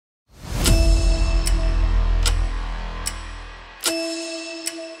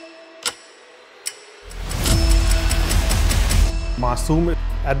Masoom,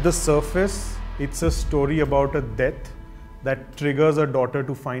 at the surface, it's a story about a death that triggers a daughter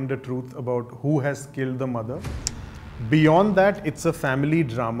to find the truth about who has killed the mother. Beyond that, it's a family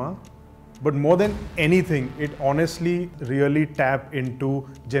drama. But more than anything, it honestly really taps into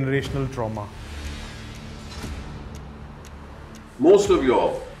generational trauma. Most of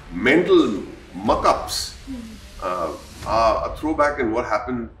your mental muck-ups are a throwback in what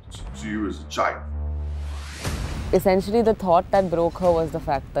happened to you as a child. Essentially, the thought that broke her was the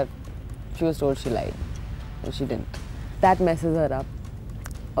fact that she was told she lied, but she didn't. That messes her up.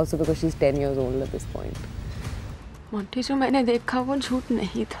 Also because she's 10 years old at this point. Monty जो मैंने देखा वो झूठ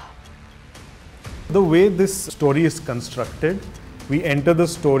नहीं था. The way this story is constructed, we enter the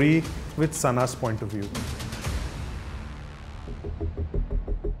story with Sana's point of view.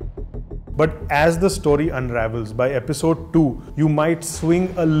 But as the story unravels, by episode 2, you might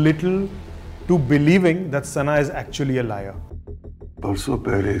swing a little to believing that Sana is actually a liar. बरसों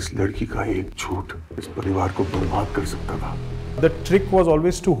पहले इस लड़की का एक झूठ इस परिवार को बर्बाद कर सकता था. The trick was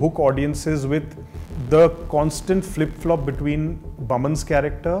always to hook audiences with the constant flip-flop between Baman's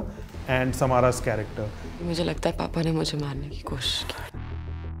character and Samara's character. मुझे लगता है पापा ने मुझे मारने की कोशिश की.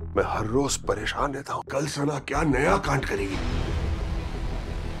 मैं हर रोज परेशान रहता हूँ. कल सना क्या नया कांड करेगी?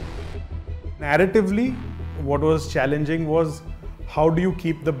 Narratively, what was challenging was how do you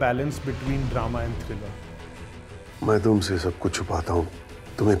keep the balance between drama and thriller? मैं तुमसे सब कुछ छुपाता हूँ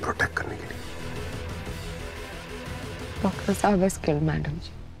तुम्हें प्रोटेक्ट करने के लिए. डॉक्टर साहब is killed, मैडम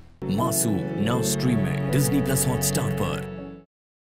जी. मासूम now streaming Disney+ Hotstar पर.